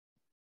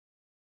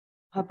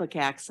public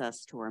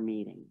access to our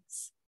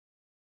meetings.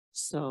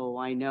 So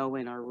I know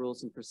in our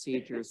rules and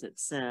procedures, it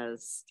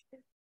says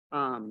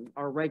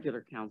our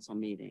regular council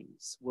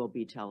meetings will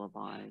be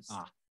televised.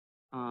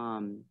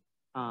 And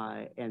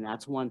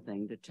that's one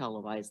thing, to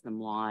televise them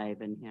live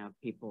and have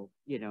people,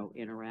 you know,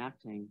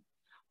 interacting.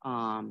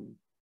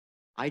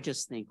 I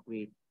just think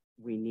we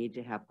need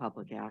to have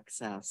public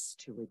access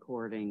to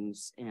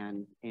recordings,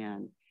 and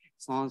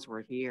as long as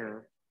we're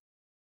here,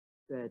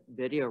 the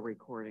video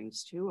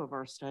recordings too of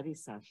our study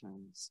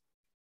sessions,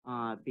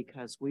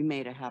 because we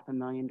made a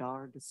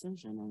 $500,000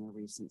 decision in a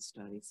recent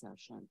study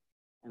session,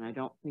 and I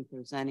don't think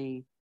there's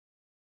any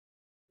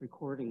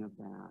recording of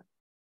that.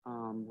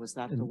 Was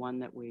that the one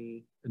that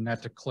we? And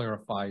that, to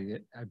clarify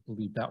it, I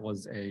believe that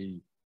was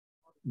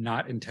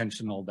not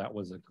intentional. That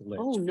was a glitch.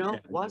 Oh no,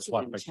 it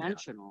wasn't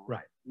intentional.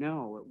 Right.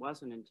 No, it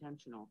wasn't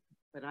intentional.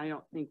 But I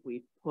don't think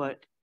we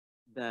put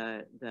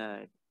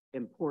the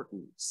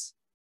importance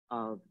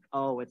of,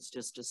 oh, it's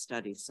just a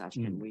study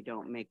session. We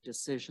don't make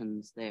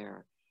decisions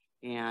there.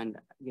 And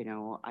you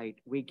know,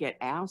 we get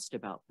asked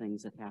about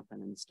things that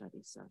happen in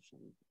study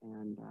sessions,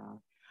 and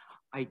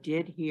I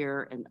did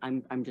hear, and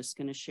I'm just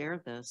going to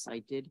share this. I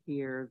did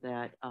hear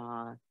that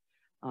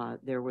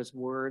there was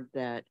word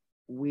that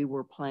we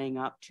were playing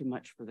up too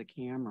much for the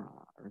camera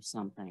or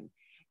something.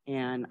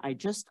 And I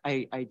just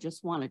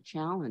want to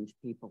challenge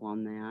people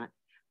on that.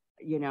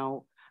 You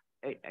know,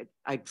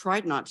 I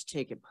tried not to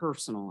take it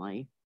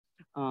personally,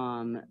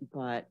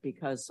 but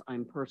because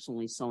I'm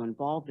personally so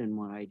involved in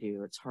what I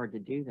do, it's hard to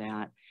do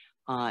that.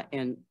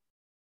 And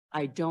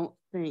I don't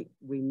think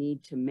we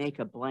need to make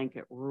a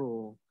blanket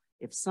rule.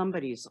 If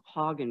somebody's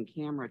hogging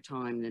camera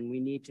time, then we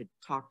need to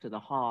talk to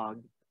the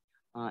hog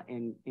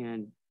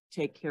and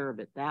take care of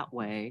it that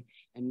way,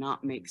 and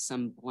not make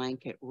some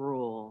blanket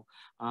rule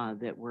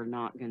that we're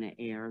not going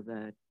to air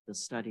the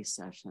study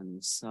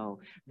sessions. So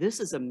this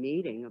is a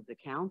meeting of the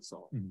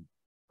council,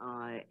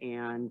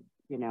 and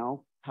you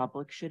know,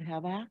 public should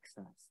have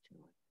access to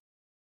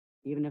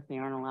it, even if they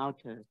aren't allowed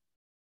to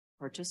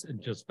participate.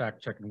 And just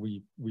fact checking,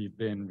 we've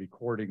been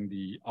recording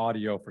the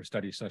audio for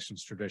study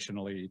sessions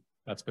traditionally.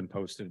 That's been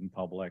posted in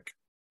public,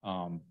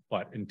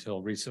 but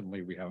until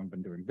recently we haven't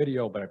been doing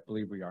video, but I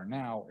believe we are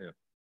now. If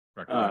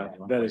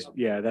that is,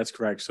 yeah, that's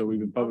correct. So we've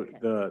been public.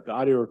 The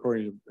audio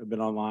recordings have been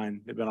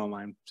online. They've been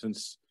online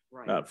since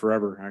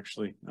forever,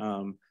 actually.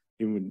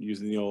 Even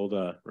using the old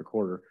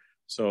recorder.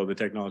 So the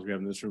technology we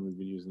have in this room, we've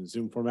been using the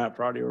Zoom format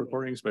for audio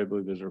recordings, but I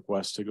believe there's a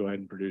request to go ahead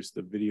and produce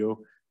the video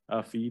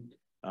feed.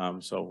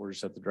 So we're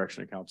just at the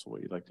direction of council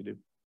what you'd like to do.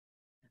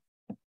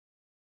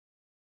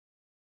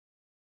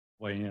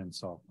 Weigh in.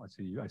 So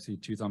I see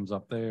 2 thumbs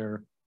up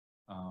there.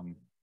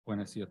 When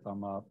I see a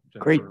thumb up.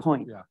 Jennifer, great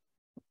point. Yeah.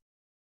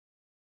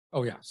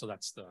 Oh yeah. So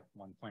that's the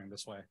one pointing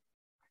this way.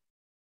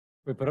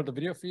 We put up the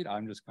video feed.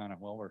 I'm just kind of,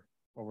 well,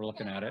 we're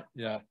looking at it.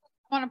 Yeah.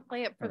 I want to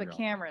play it for the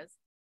cameras.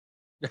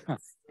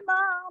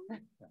 Mom.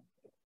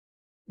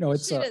 No,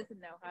 it's. She doesn't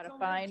know how to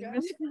find. She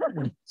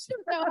doesn't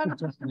know how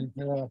to.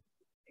 Yeah.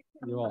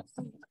 You all.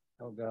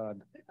 Oh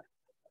God.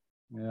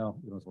 Yeah,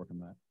 it was working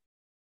that.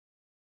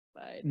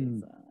 By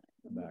design.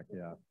 Back,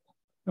 yeah.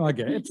 No, I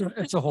get it.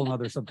 It's a whole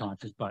nother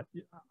subconscious, but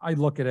I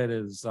look at it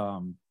as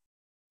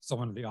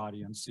someone in the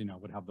audience, you know,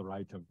 would have the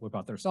right to whip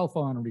out their cell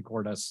phone and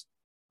record us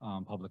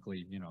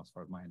publicly, you know, as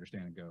far as my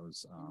understanding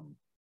goes.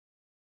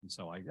 And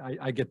so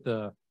I get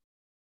the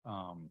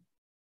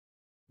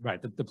right,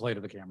 the play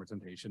to the camera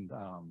temptation,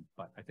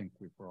 but I think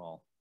we're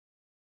all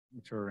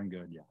mature and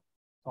good. Yeah.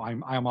 So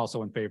I'm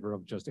also in favor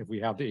of just, if we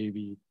have the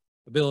AV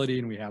ability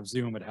and we have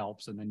Zoom, it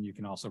helps, and then you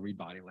can also read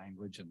body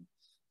language and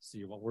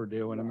see what we're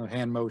doing in the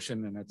hand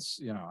motion, and it's,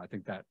 you know, I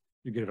think that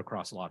you get it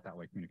across a lot that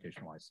way,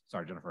 communication wise.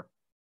 Sorry, Jennifer.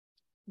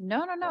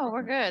 No,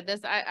 we're good.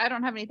 I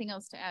don't have anything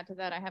else to add to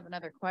that. I have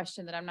another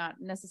question that I'm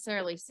not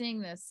necessarily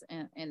seeing this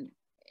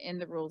in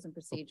the rules and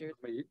procedures.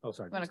 Oh,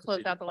 sorry. Want to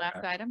close out the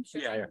last item?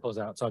 Sure. Yeah, close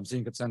out. So I'm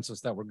seeing consensus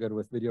that we're good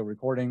with video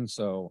recording.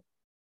 So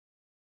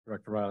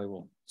Director Riley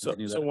will. So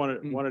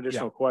one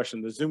additional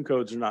question: the Zoom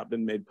codes have not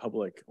been made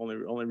public.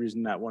 Only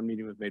reason that one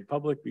meeting was made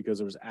public because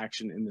there was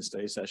action in the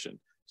study session.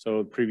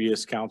 So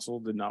previous council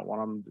did not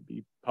want them to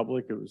be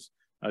public. It was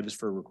just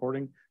for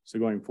recording. So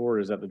going forward,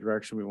 is that the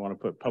direction we want to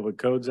put public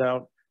codes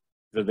out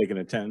that they can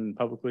attend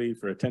publicly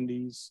for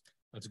attendees?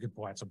 That's a good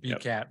point. So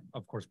BCAT,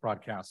 of course,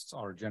 broadcasts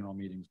our general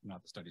meetings, but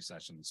not the study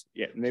sessions.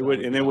 Yeah, and they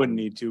they wouldn't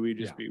need to. We'd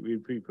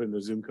be putting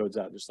the Zoom codes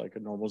out just like a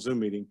normal Zoom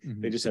meeting.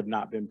 They just have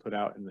not been put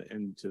out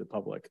into the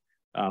public.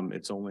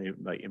 It's only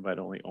like invite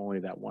only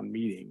that one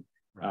meeting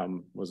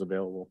was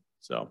available.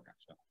 So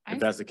if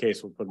that's the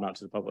case, we'll put them out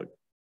to the public.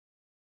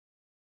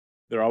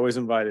 They're always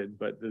invited,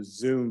 but the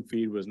Zoom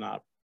feed was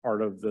not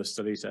part of the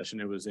study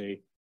session. It was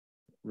a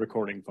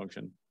recording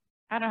function.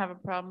 I don't have a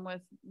problem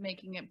with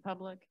making it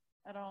public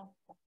at all.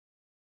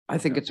 I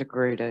think it's a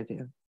great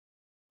idea.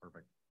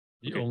 Perfect.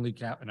 The only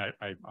and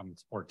I'm in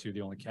support too. The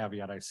only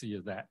caveat I see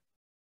is that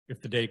if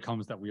the day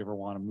comes that we ever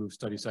want to move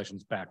study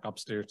sessions back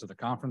upstairs to the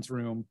conference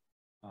room,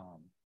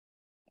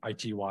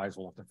 IT wise,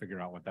 we'll have to figure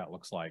out what that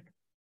looks like.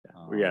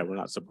 Yeah, we're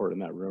not supporting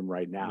that room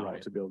right now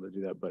Right. to be able to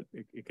do that, but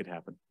it could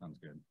happen. Sounds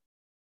good.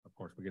 Of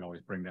course, we could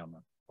always bring down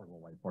the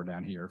portable whiteboard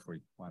down here if we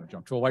want to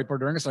jump to a whiteboard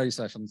during a study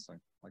session, so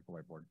like the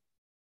whiteboard.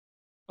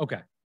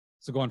 Okay,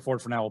 so going forward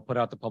for now, we'll put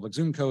out the public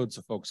Zoom code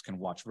so folks can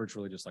watch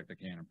virtually just like they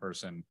can in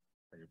person.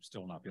 They will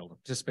still not be able to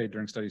participate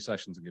during study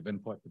sessions and give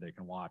input, but they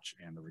can watch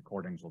and the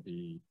recordings will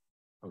be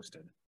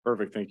posted.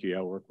 Perfect. Thank you.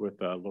 I'll work with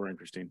Lori and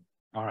Christine.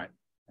 All right.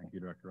 Thank you,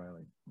 Director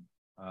Riley.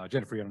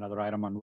 Jennifer, you have another item on